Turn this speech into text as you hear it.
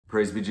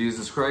Praise be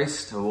Jesus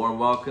Christ. A warm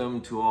welcome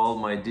to all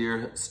my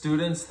dear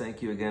students.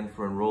 Thank you again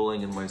for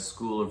enrolling in my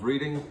School of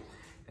Reading,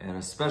 and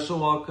a special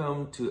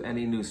welcome to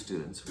any new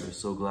students. We're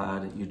so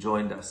glad you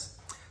joined us.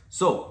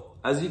 So,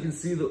 as you can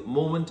see, the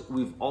moment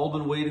we've all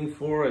been waiting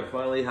for, I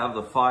finally have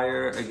the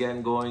fire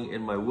again going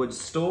in my wood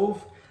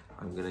stove.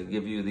 I'm going to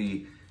give you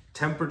the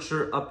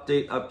temperature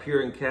update up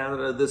here in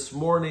Canada. This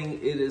morning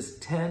it is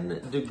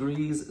 10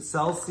 degrees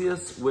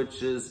Celsius,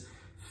 which is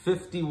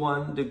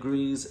 51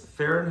 degrees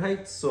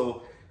Fahrenheit.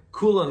 So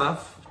cool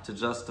enough to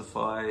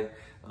justify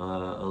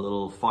a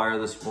little fire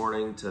this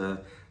morning to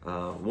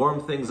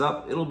warm things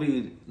up. It'll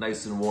be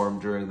nice and warm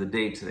during the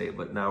day today,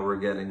 but now we're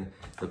getting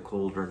the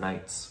colder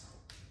nights.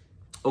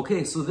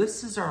 Okay, so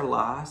this is our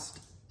last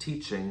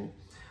teaching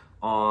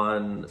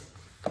on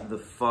the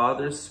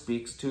Father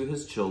speaks to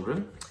his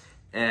children.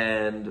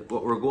 And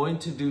what we're going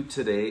to do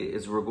today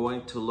is we're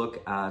going to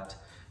look at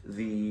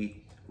the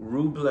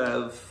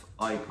Rublev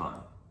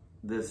icon.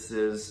 This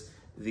is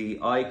the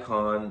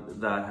icon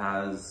that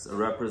has a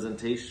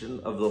representation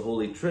of the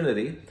Holy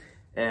Trinity,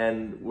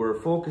 and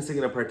we're focusing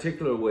in a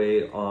particular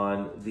way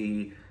on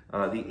the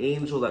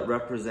angel that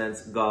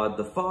represents God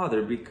the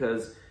Father,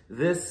 because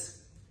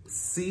this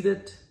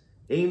seated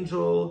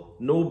angel,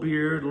 no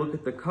beard, look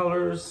at the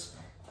colors,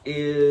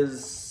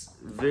 is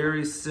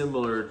very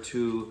similar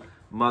to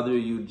Mother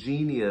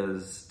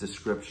Eugenia's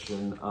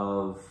description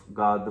of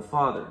God the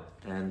Father.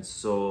 And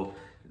so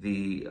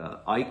the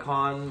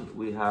icon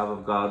we have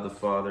of God the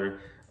Father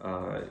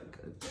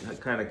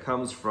kind of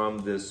comes from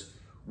this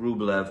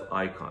Rublev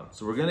icon.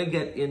 So we're going to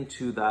get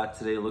into that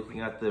today,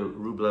 looking at the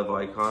Rublev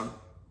icon,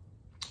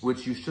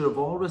 which you should have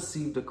all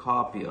received a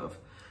copy of.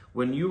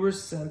 When you were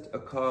sent a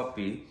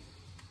copy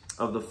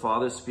of The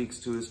Father Speaks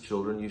to His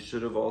Children, you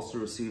should have also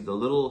received a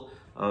little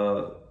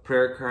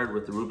prayer card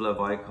with the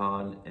Rublev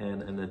icon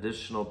and an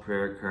additional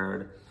prayer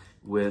card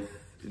with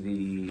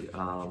the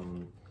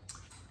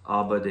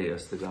Abba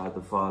Deus, the God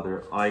the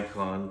Father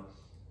icon.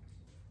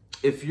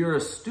 If you're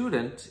a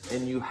student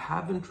and you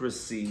haven't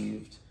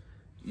received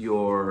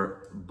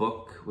your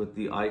book with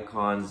the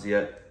icons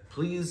yet,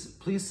 please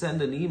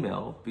send an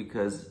email,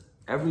 because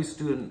every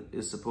student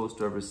is supposed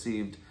to have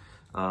received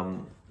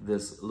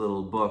this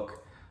little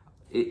book.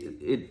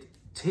 It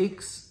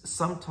takes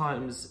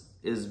sometimes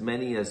as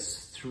many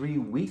as 3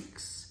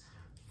 weeks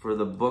for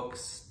the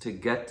books to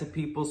get to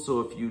people.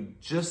 So if you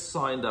just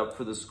signed up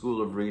for the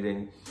School of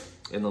Reading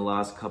in the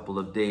last couple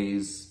of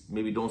days,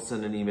 maybe don't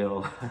send an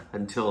email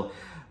until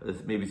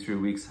maybe 3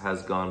 weeks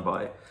has gone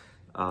by.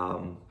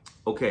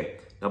 Okay,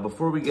 now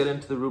before we get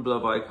into the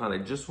Rublev icon, I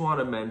just want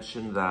to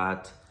mention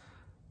that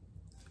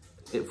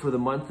for the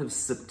month of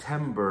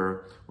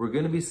September, we're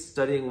going to be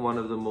studying one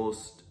of the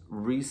most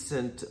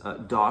recent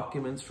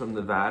documents from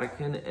the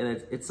Vatican,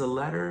 and it's a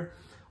letter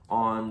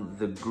on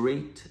the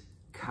great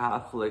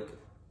Catholic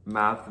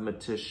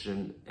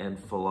mathematician and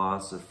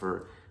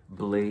philosopher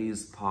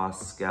Blaise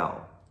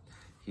Pascal.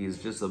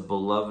 He's just a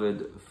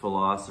beloved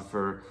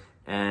philosopher,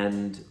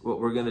 and what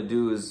we're going to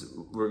do is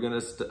we're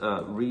going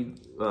to read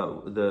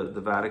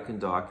the Vatican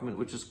document,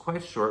 which is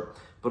quite short,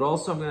 but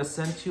also I'm going to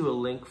send you a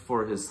link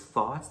for his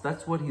thoughts.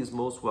 That's what he's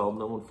most well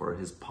known for,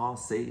 his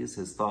pensées,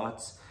 his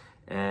thoughts,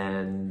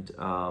 and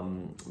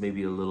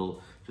maybe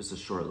just a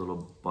short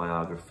little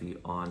biography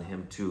on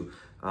him too.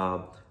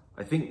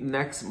 I think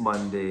next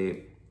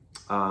Monday,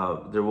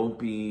 there won't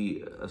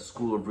be a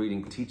School of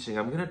Reading teaching.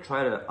 I'm going to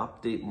try to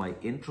update my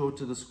intro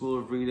to the School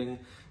of Reading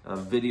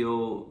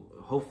video,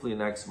 hopefully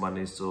next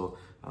Monday. So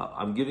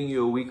I'm giving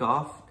you a week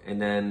off,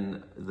 and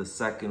then the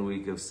second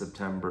week of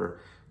September,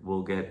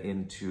 we'll get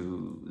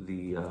into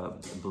the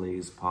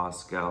Blaise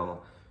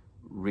Pascal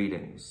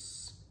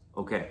readings.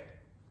 Okay.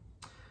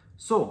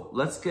 So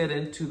let's get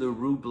into the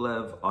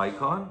Rublev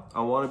icon.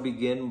 I want to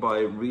begin by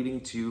reading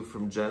to you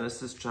from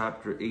Genesis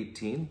chapter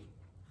 18,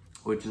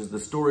 which is the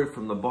story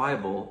from the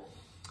Bible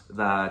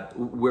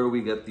where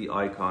we get the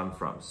icon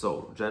from.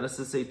 So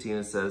Genesis 18,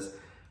 it says,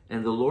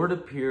 "And the Lord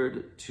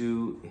appeared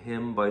to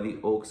him by the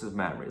oaks of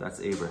Mamre," that's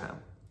Abraham,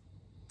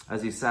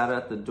 "as he sat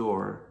at the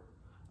door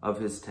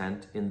of his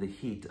tent in the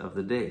heat of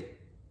the day.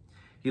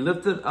 He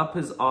lifted up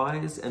his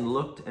eyes and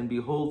looked, and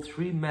behold,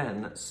 3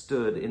 men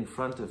stood in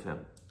front of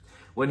him.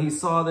 When he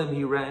saw them,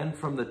 he ran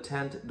from the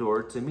tent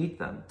door to meet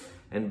them,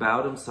 and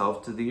bowed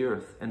himself to the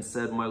earth, and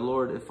said, 'My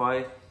Lord, if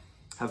I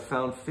have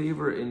found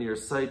favor in your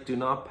sight, do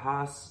not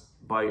pass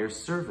by your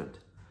servant.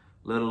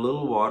 Let a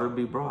little water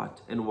be brought,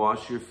 and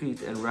wash your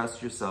feet, and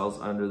rest yourselves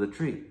under the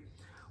tree,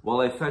 while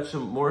I fetch a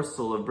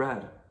morsel of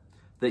bread,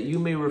 that you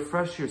may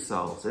refresh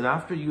yourselves, and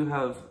after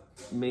that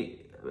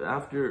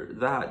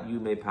you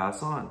may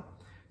pass on,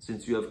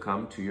 since you have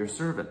come to your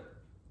servant.'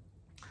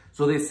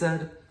 So they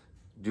said,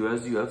 'Do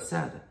as you have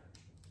said.'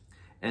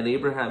 And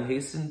Abraham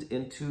hastened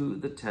into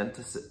the tent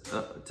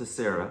to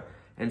Sarah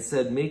and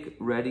said, 'Make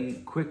ready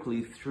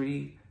quickly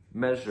 3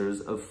 measures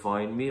of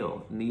fine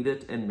meal, knead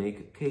it and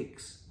make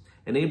cakes.'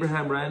 And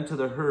Abraham ran to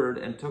the herd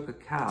and took a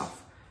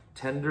calf,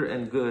 tender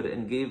and good,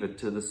 and gave it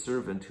to the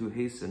servant who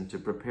hastened to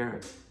prepare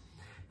it.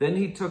 Then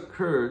he took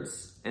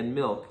curds and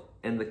milk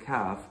and the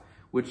calf,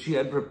 which he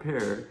had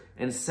prepared,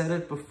 and set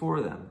it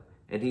before them.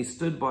 And he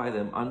stood by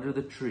them under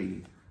the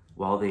tree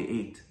while they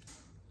ate.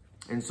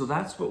 And so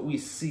that's what we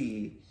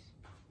see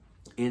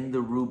in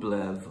the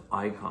Rublev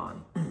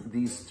icon.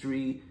 These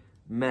three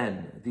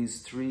men,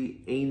 these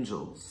three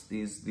angels,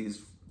 these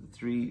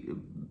three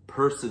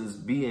persons,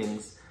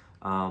 beings,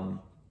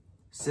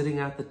 sitting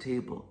at the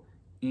table,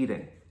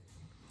 eating.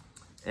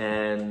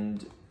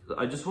 And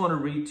I just want to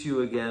read to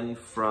you again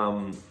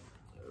from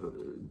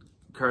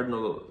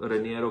Cardinal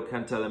Raniero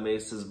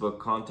Cantalamesa's book,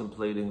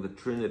 Contemplating the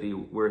Trinity,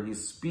 where he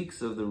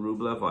speaks of the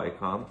Rublev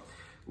icon,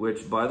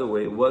 which, by the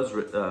way, was,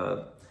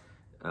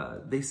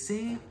 they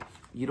say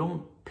you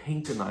don't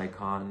paint an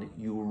icon,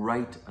 you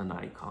write an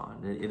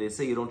icon. And they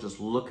say you don't just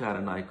look at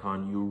an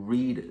icon, you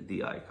read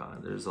the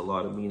icon. There's a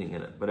lot of meaning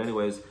in it. But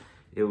anyways,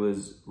 it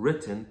was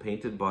written,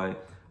 painted by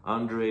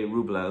Andrei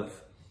Rublev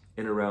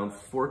in around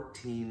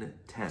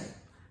 1410.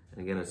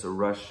 And again, it's a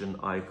Russian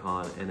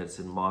icon and it's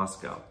in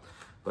Moscow.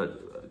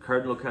 But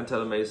Cardinal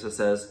Cantalamessa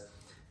says,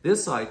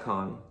 this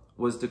icon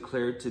was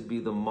declared to be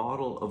the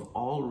model of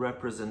all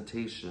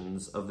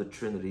representations of the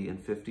Trinity in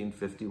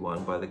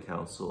 1551 by the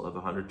Council of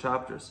 100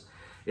 Chapters.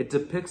 It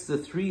depicts the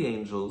three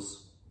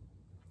angels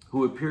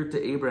who appeared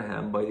to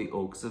Abraham by the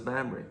oaks of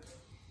Mamre.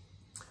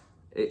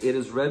 It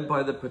is read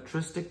by the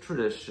patristic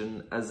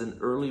tradition as an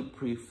early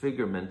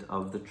prefigurement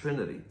of the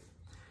Trinity.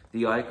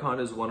 The icon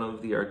is one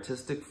of the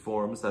artistic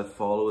forms that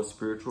follow a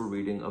spiritual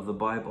reading of the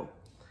Bible.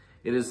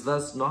 It is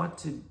thus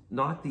not the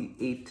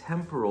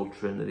atemporal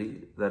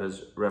Trinity that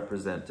is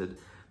represented,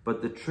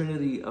 but the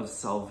Trinity of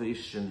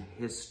salvation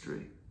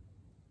history.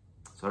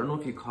 So I don't know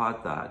if you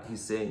caught that. He's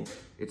saying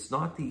it's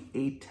not the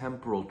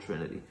atemporal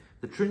Trinity.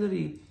 The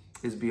Trinity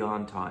is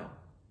beyond time.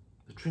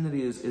 The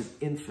Trinity is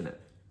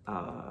infinite,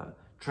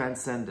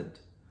 transcendent.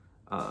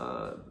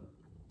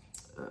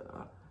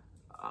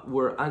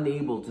 We're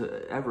unable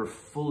to ever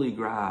fully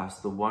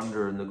grasp the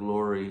wonder and the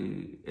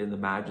glory and the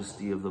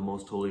majesty of the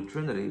Most Holy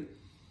Trinity.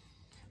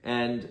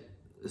 And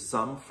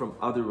some from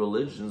other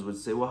religions would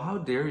say, well, how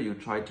dare you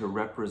try to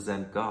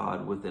represent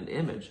God with an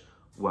image?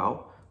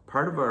 Well,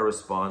 part of our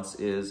response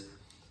is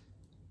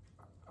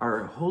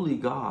our holy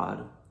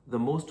God, the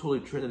Most Holy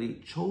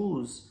Trinity,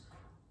 chose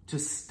to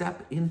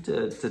step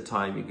into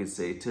time, you could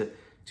say, to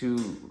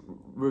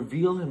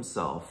reveal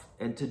himself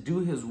and to do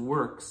his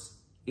works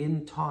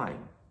in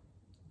time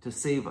to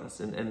save us.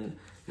 And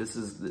this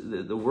is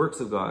the works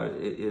of God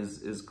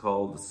is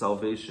called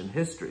salvation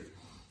history.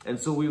 And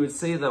so we would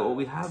say that what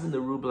we have in the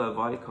Rublev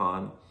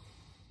icon,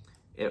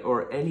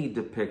 or any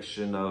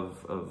depiction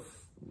of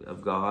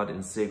God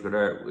in sacred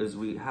art, is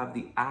we have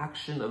the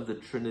action of the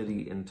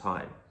Trinity in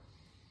time.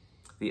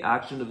 The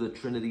action of the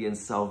Trinity in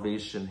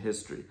salvation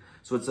history.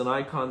 So it's an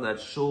icon that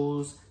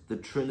shows the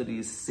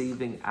Trinity's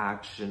saving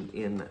action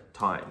in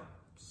time.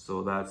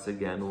 So that's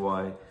again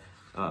why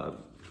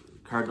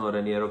Cardinal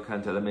Raniero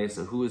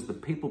Cantalamessa, who is the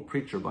papal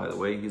preacher, by the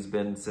way, he's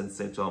been since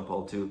St. John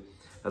Paul II,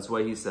 that's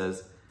why he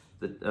says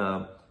that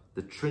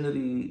the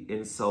Trinity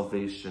in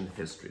salvation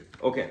history.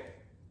 Okay,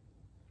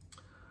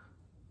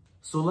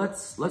 so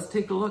let's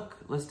take a look.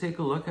 Let's take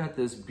a look at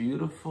this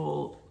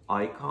beautiful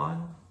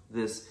icon,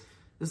 this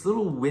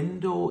little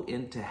window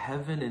into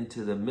heaven,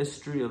 into the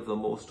mystery of the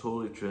Most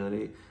Holy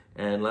Trinity,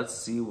 and let's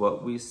see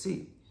what we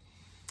see.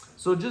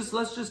 So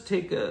let's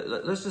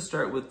just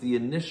start with the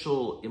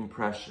initial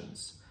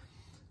impressions.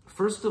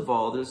 First of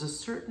all, there's a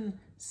certain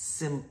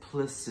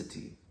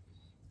simplicity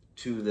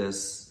to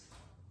this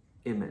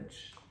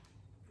image.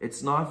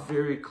 It's not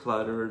very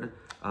cluttered,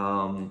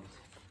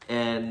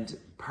 and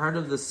part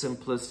of the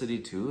simplicity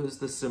too is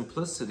the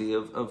simplicity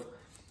of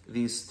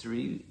these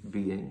three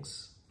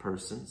beings,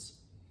 persons.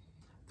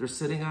 They're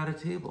sitting at a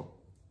table,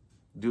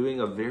 doing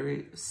a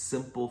very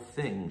simple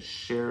thing,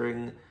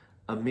 sharing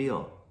a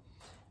meal.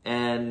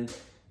 And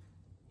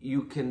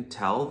you can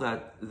tell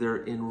that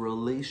they're in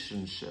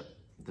relationship.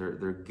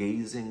 They're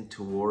gazing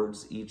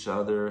towards each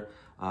other.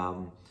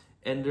 And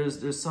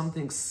there's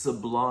something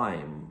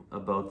sublime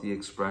about the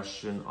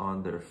expression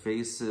on their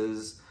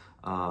faces.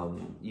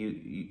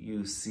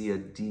 You see a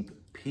deep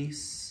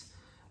peace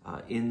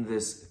in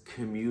this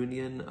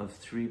communion of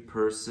three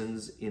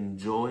persons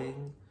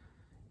enjoying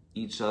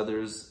each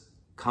other's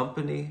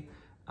company,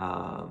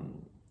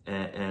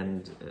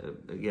 and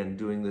again,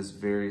 doing this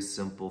very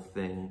simple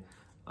thing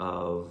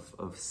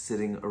of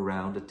sitting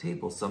around a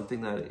table,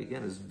 something that,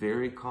 again, is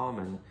very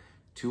common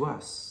to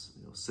us,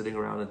 sitting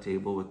around a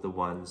table with the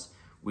ones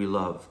we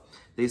love.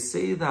 They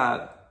say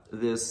that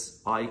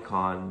this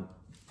icon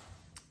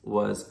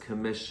was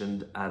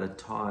commissioned at a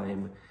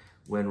time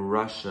when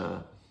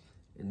Russia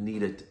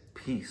needed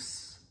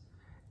peace.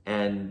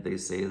 And they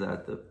say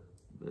that the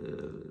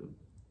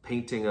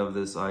painting of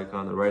this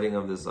icon, the writing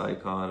of this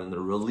icon, and the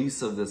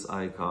release of this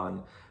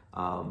icon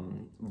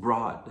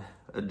brought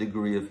a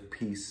degree of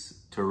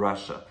peace to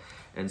Russia.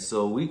 And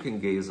so we can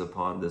gaze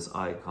upon this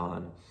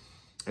icon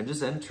and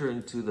just enter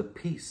into the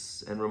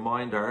peace and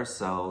remind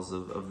ourselves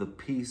of the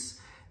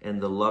peace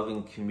and the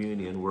loving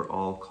communion we're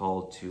all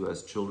called to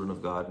as children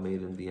of God,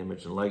 made in the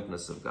image and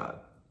likeness of God.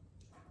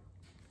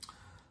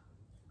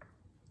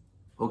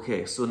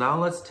 Okay, so now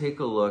let's take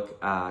a look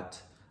at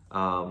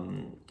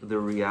the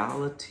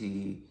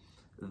reality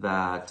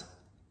that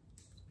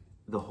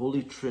the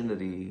Holy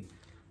Trinity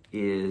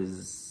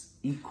is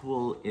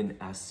equal in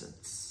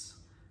essence.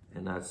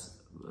 And that's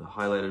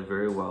highlighted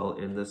very well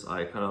in this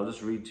icon. I'll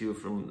just read to you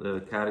from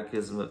the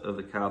Catechism of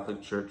the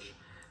Catholic Church,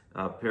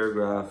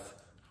 paragraph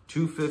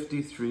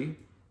 253.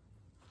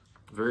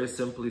 Very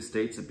simply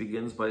states, it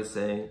begins by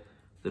saying,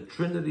 the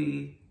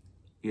Trinity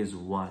is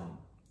one.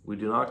 We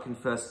do not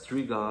confess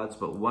three gods,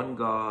 but one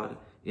God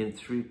in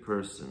three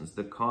persons,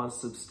 the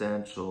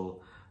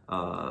consubstantial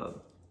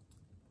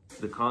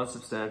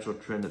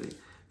Trinity.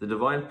 The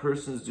divine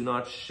persons do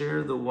not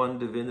share the one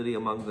divinity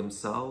among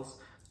themselves,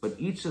 but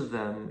each of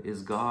them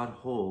is God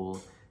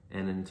whole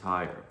and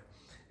entire.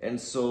 And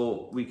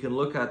so we can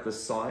look at the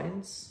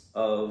signs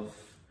of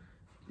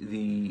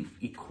the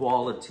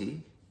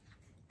equality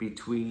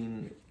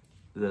between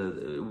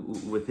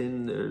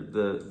within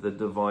the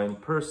divine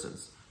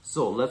persons.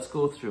 So let's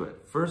go through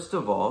it. First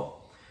of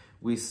all,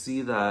 we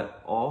see that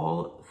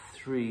all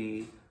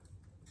three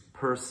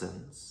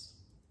persons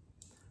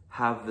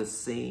have the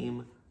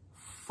same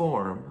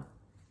form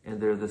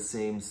and they're the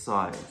same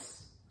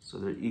size. So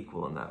they're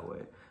equal in that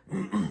way.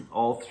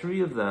 All three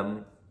of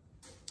them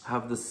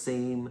have the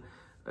same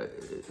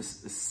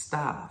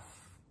staff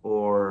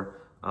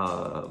or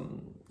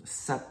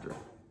scepter.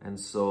 And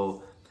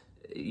so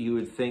you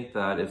would think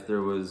that if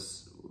there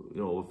was,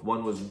 if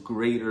one was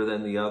greater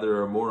than the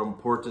other or more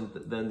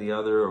important than the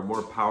other or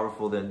more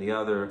powerful than the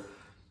other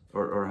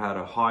or had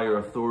a higher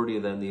authority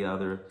than the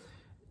other,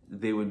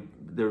 there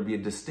would be a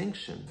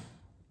distinction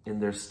in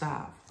their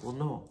staff. Well,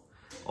 no.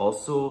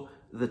 Also,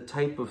 the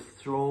type of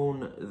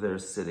throne they're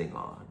sitting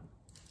on,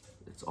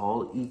 it's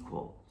all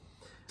equal.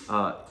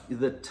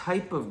 The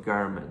type of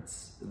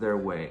garments they're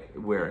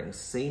wearing,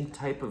 same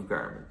type of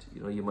garment.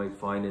 You might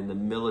find in the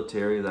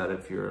military that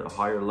if you're at a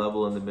higher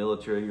level in the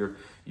military,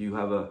 you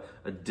have a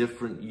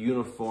different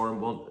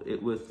uniform. Well,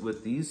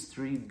 with these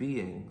three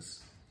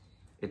beings,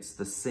 it's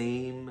the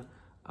same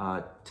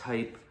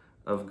type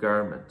of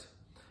garment.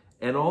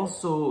 And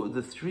also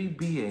the three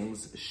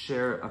beings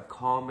share a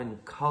common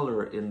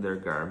color in their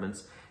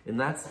garments, and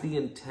that's the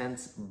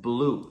intense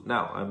blue.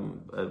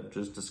 Now, I've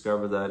just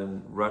discovered that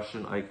in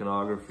Russian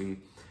iconography,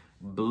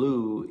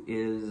 blue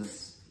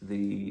is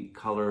the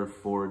color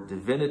for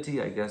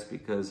divinity, I guess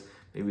because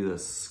maybe the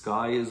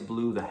sky is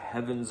blue, the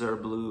heavens are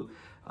blue.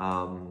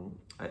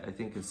 I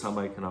think in some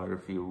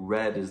iconography,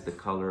 red is the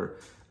color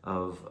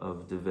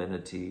of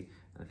divinity.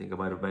 I think I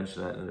might have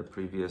mentioned that in a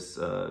previous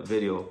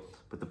video.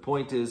 But the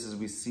point is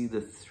we see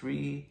the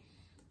three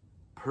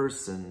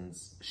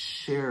persons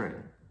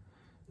sharing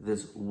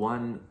this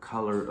one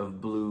color of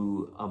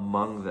blue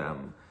among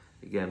them,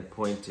 again,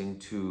 pointing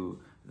to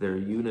their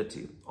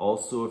unity.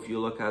 Also, if you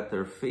look at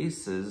their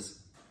faces,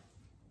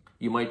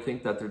 you might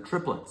think that they're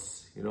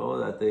triplets,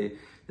 that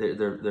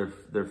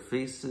their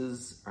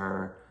faces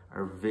are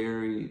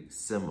very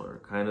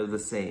similar, kind of the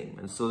same.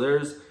 And so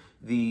there's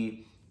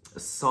the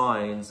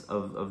signs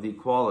of the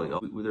equality.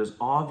 There's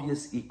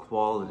obvious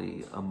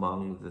equality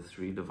among the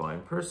three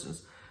divine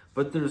persons.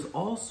 But there's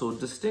also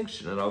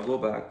distinction, and I'll go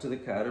back to the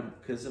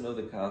Catechism of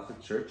the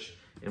Catholic Church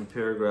in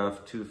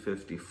paragraph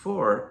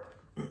 254.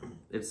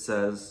 It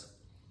says,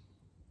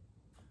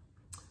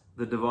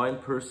 the divine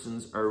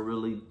persons are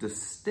really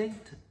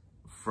distinct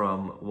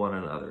from one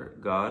another.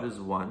 God is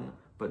one,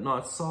 but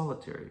not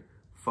solitary.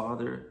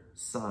 Father,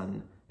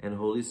 Son, and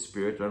Holy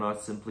Spirit are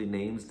not simply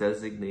names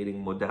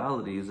designating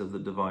modalities of the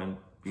divine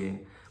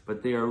being,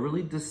 but they are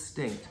really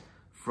distinct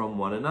from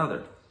one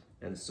another.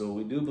 And so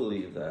we do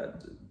believe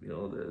that,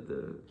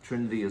 the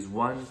Trinity is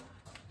one,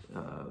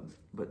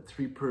 but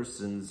three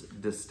persons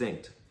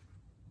distinct,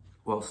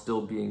 while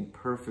still being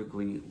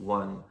perfectly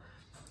one.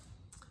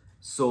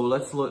 So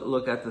let's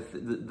look at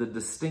the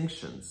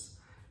distinctions.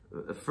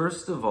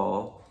 First of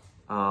all,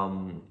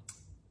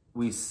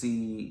 we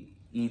see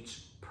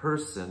each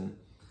person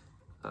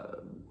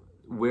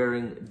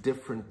wearing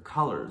different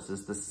colors.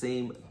 It's the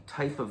same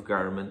type of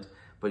garment,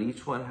 but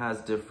each one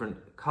has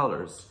different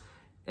colors.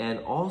 And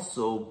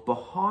also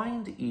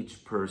behind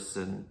each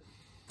person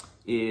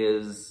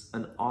is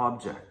an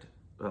object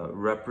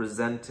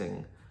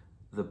representing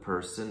the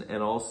person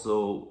and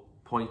also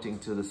pointing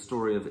to the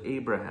story of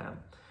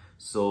Abraham.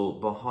 So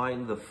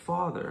behind the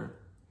Father,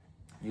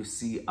 you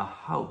see a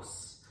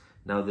house.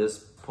 Now this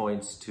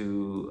points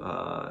to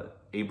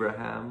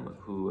Abraham,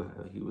 who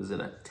he was in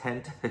a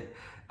tent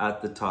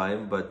at the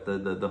time, but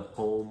the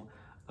home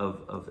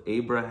of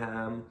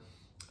Abraham,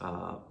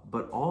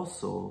 but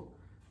also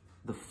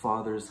the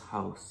Father's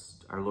house.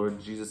 Our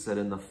Lord Jesus said,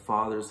 in the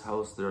Father's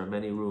house there are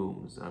many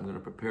rooms. I'm going to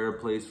prepare a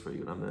place for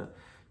you, and I'm going to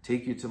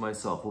take you to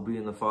myself. We'll be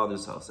in the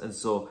Father's house. And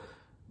so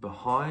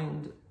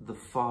behind the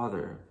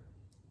Father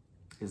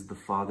is the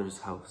Father's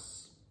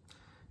house.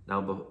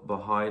 Now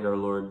behind our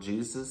Lord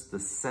Jesus, the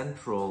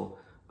central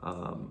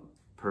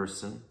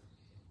person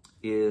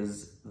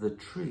is the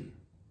tree.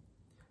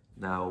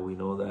 Now we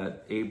know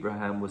that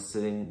Abraham was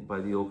sitting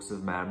by the oaks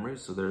of Mamre,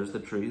 so there's the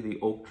tree,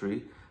 the oak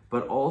tree.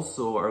 But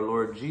also our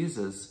Lord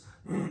Jesus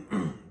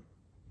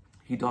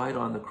He died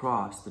on the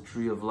cross, the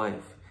tree of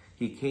life.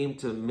 He came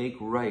to make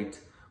right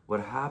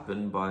what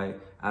happened by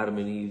Adam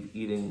and Eve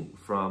eating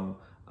from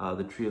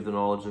the tree of the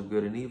knowledge of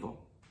good and evil.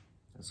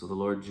 And so the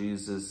Lord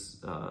Jesus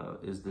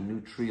is the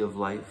new tree of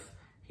life.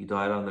 He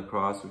died on the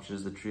cross, which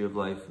is the tree of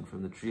life. And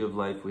from the tree of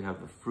life, we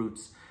have the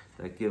fruits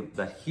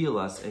that heal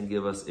us and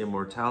give us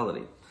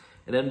immortality.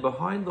 And then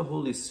behind the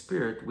Holy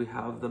Spirit, we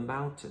have the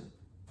mountain,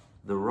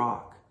 the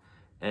rock.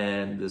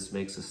 And this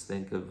makes us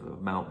think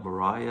of Mount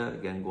Moriah,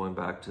 again, going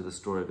back to the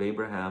story of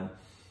Abraham.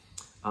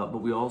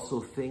 But we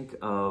also think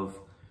of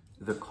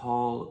the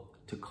call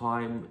to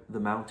climb the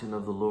mountain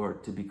of the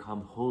Lord, to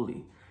become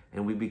holy.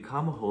 And we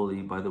become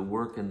holy by the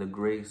work and the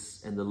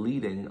grace and the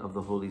leading of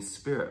the Holy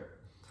Spirit.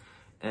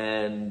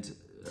 And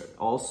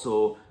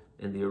also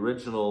in the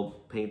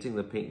original painting,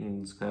 the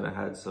paintings kind of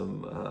had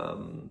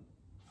some,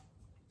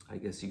 I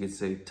guess you could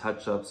say,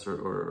 touch-ups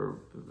or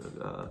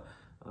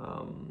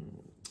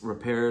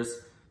repairs.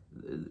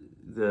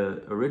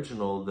 The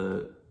original,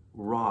 the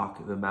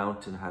rock, the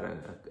mountain had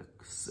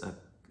a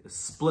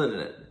split in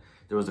it.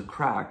 There was a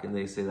crack, and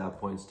they say that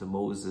points to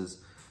Moses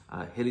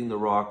hitting the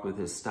rock with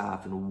his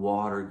staff and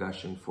water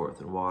gushing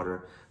forth, and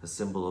water, a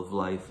symbol of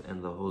life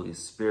and the Holy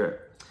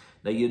Spirit.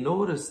 Now you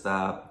notice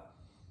that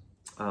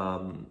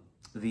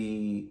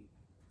the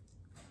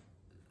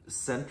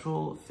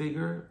central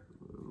figure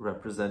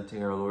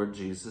representing our Lord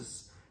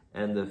Jesus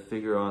and the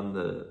figure on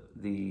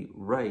the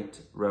right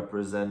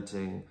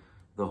representing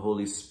the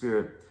Holy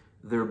Spirit,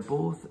 they're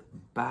both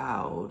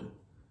bowed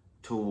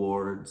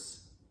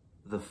towards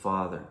the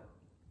Father.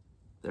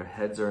 Their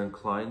heads are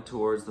inclined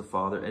towards the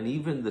Father, and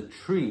even the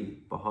tree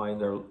behind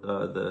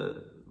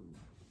the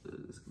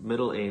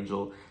middle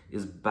angel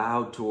is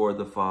bowed toward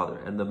the Father,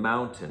 and the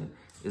mountain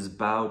is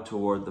bowed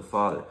toward the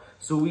Father.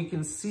 So we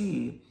can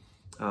see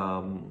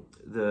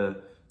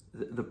the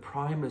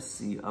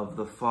primacy of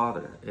the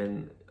Father.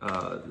 In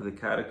the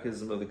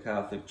Catechism of the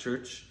Catholic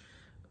Church,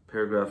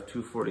 paragraph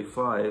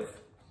 245,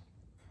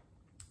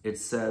 it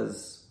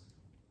says,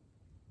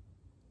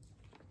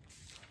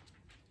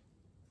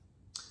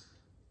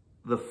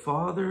 the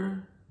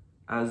Father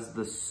as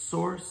the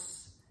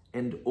source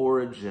and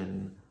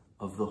origin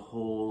of the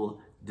whole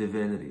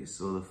divinity.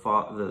 So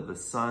the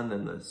Son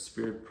and the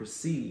Spirit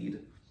proceed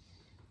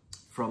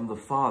from the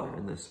Father,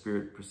 and the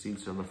Spirit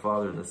proceeds from the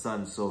Father and the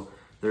Son. So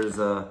there's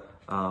I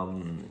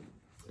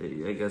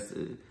guess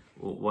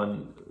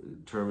one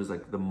term is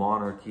like the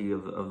monarchy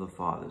of the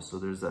Father. So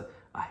there's a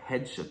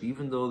headship.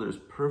 Even though there's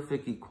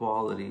perfect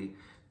equality,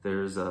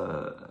 there's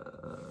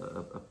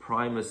a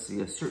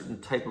primacy, a certain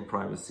type of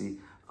primacy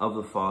of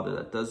the Father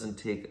that doesn't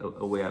take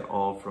away at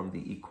all from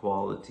the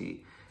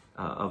equality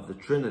of the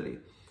Trinity.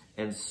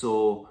 And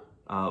so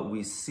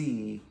we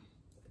see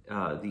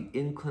the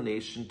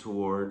inclination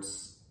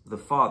towards the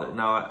Father.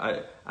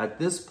 Now, at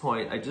this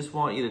point, I just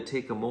want you to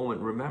take a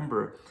moment.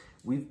 Remember,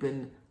 we've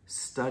been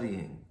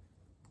studying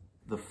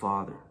the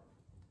Father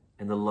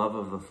and the love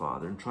of the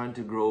Father and trying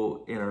to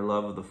grow in our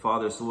love of the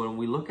Father. So when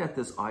we look at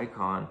this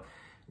icon,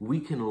 we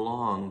can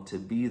long to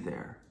be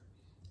there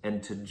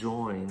and to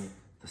join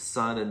the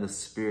Son and the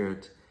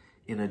Spirit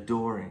in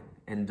adoring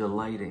and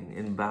delighting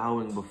and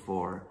bowing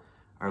before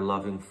our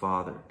loving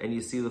Father. And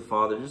you see the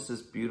Father, just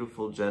this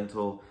beautiful,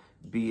 gentle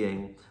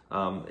being,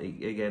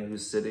 again,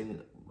 who's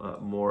sitting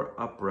more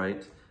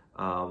upright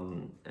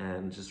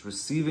and just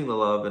receiving the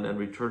love and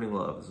returning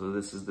love. So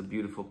this is the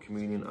beautiful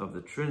communion of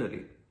the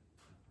Trinity.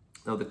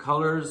 Now the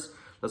colors,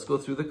 let's go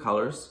through the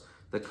colors.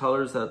 The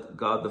colors that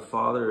God the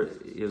Father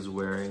is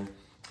wearing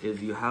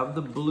is, you have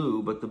the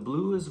blue, but the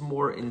blue is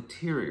more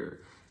interior.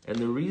 And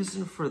the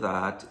reason for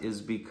that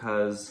is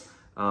because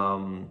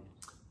the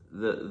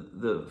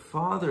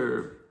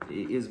Father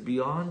is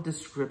beyond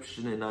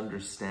description and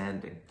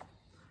understanding.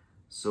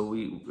 So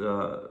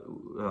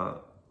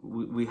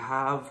we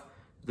have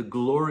the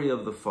glory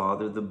of the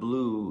Father. The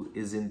blue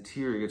is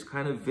interior. It's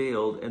kind of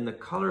veiled, and the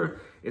color,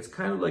 it's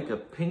kind of like a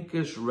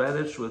pinkish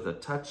reddish with a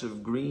touch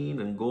of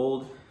green and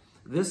gold.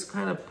 This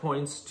kind of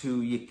points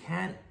to, you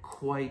can't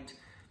quite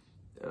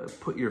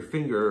put your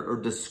finger or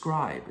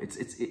describe.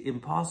 It's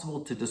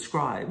impossible to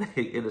describe,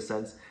 in a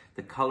sense,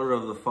 the color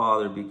of the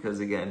Father, because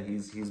again,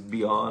 he's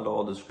beyond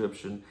all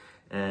description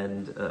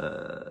and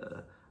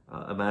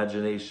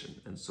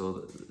imagination. And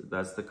so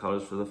that's the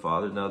colors for the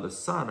Father. Now the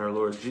Son, our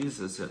Lord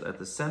Jesus, at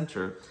the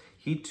center,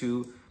 he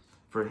too,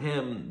 for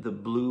him, the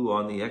blue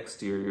on the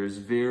exterior is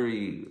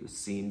very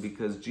seen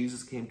because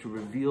Jesus came to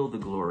reveal the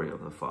glory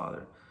of the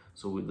Father.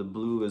 So the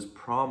blue is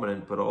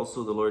prominent, but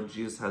also the Lord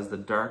Jesus has the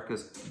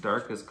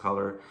darkest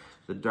color,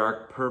 the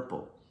dark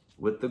purple,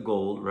 with the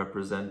gold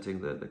representing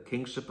the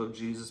kingship of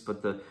Jesus,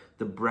 but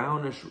the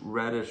brownish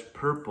reddish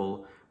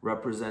purple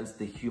represents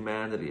the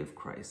humanity of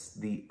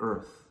Christ, the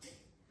earth.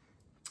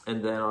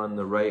 And then on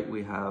the right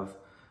we have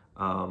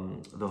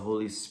the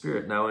Holy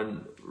Spirit. Now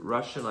in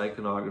Russian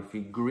iconography,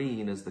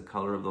 green is the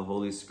color of the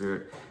Holy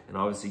Spirit, and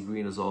obviously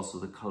green is also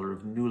the color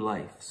of new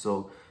life.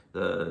 So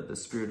the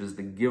Spirit is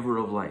the giver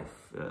of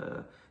life,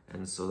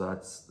 and so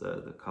that's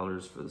the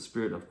colors for the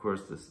Spirit. And of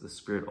course, the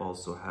Spirit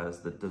also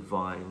has the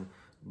divine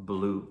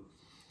blue.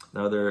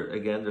 Now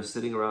they're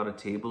sitting around a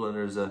table, and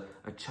there's a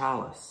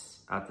chalice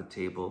at the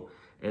table.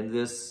 And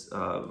this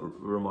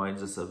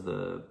reminds us of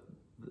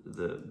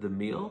the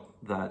meal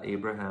that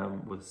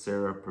Abraham with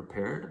Sarah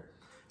prepared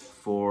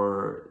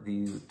for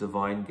these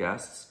divine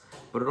guests.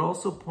 But it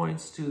also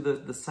points to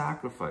the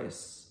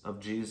sacrifice of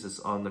Jesus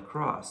on the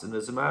cross. And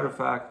as a matter of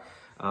fact,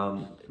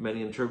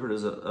 many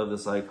interpreters of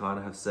this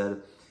icon have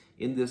said,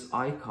 in this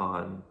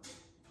icon,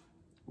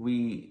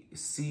 we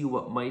see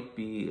what might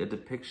be a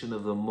depiction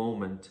of the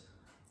moment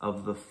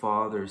of the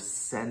Father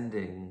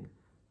sending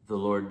the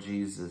Lord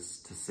Jesus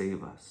to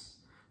save us,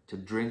 to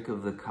drink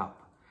of the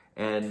cup.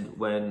 And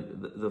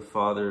when the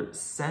Father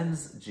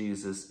sends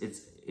Jesus,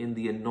 it's in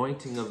the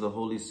anointing of the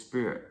Holy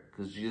Spirit,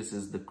 because Jesus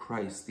is the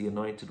Christ, the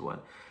anointed one.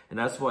 And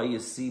that's why you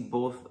see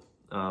both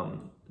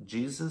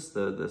Jesus,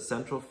 the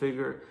central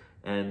figure,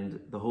 and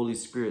the Holy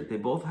Spirit, they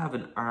both have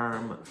an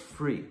arm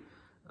free.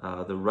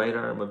 The right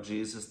arm of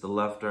Jesus, the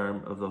left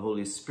arm of the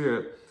Holy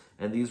Spirit,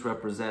 and these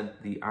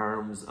represent the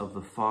arms of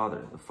the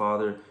Father. The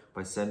Father,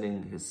 by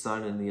sending his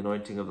Son in the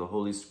anointing of the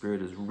Holy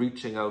Spirit, is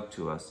reaching out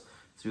to us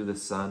through the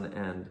Son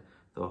and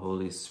the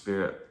Holy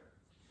Spirit.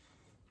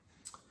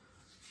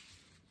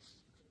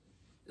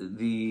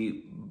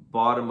 The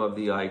bottom of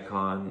the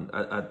icon,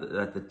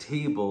 at the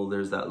table,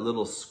 there's that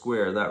little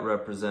square that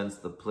represents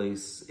the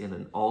place in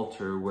an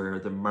altar where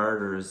the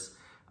martyr's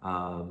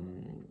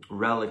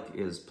relic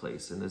is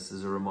placed. And this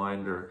is a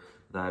reminder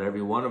that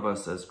every one of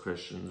us as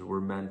Christians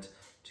were meant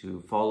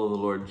to follow the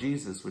Lord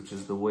Jesus, which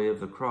is the way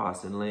of the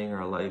cross, and laying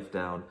our life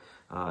down.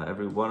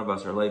 Every one of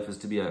us, our life is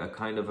to be a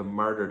kind of a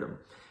martyrdom.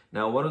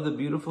 Now, one of the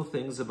beautiful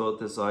things about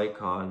this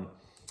icon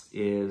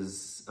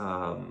is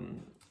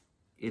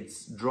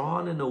it's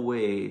drawn in a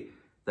way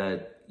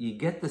that you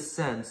get the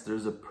sense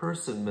there's a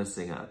person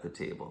missing at the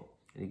table.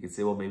 And you can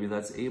say, well, maybe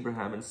that's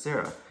Abraham and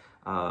Sarah.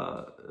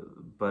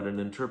 But an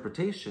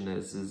interpretation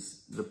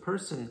is the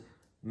person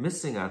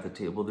missing at the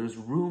table, there's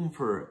room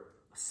for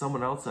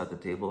someone else at the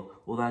table.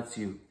 Well, that's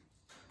you.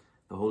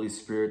 The Holy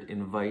Spirit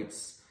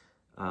invites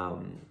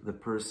the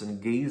person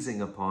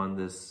gazing upon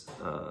this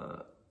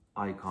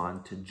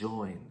icon to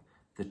join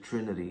the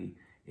Trinity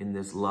in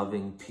this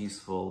loving,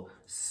 peaceful,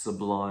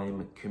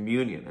 sublime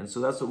communion. And so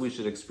that's what we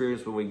should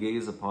experience when we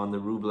gaze upon the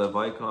Rublev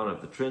icon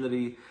of the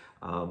Trinity,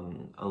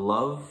 a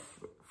love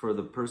for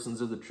the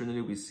persons of the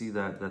Trinity. We see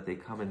that they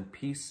come in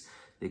peace,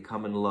 they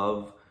come in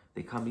love,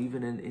 they come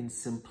even in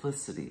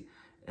simplicity,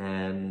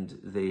 and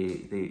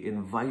they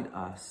invite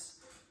us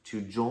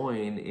to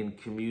join in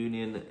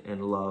communion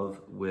and love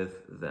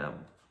with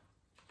them.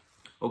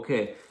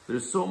 Okay,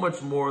 there's so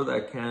much more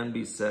that can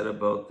be said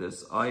about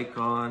this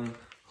icon.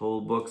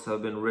 Whole books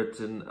have been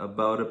written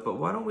about it, but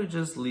why don't we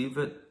just leave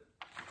it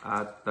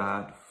at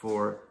that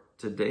for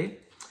today?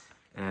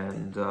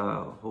 And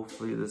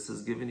hopefully this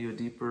has given you a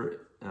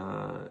deeper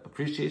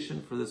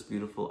appreciation for this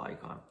beautiful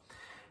icon.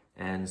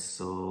 And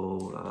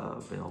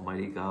so may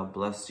Almighty God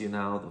bless you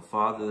now, the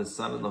Father, the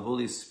Son, and the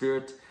Holy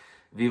Spirit.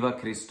 Viva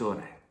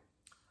Christore.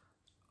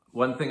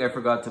 One thing I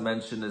forgot to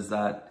mention is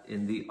that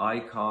in the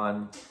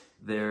icon,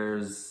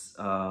 there's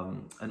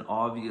an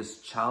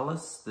obvious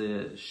chalice,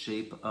 the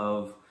shape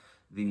of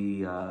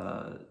the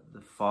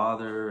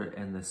Father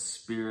and the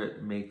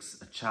Spirit makes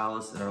a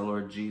chalice, and our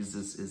Lord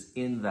Jesus is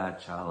in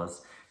that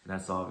chalice. And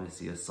that's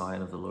obviously a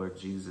sign of the Lord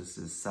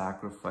Jesus'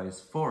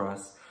 sacrifice for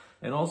us.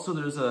 And also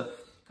there's a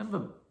kind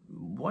of a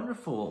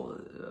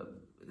wonderful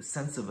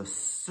sense of a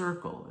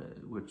circle,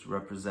 which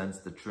represents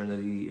the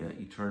Trinity,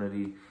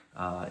 eternity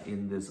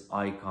in this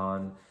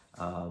icon.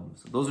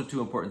 So those are two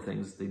important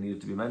things. They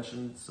needed to be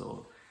mentioned.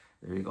 So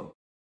there you go.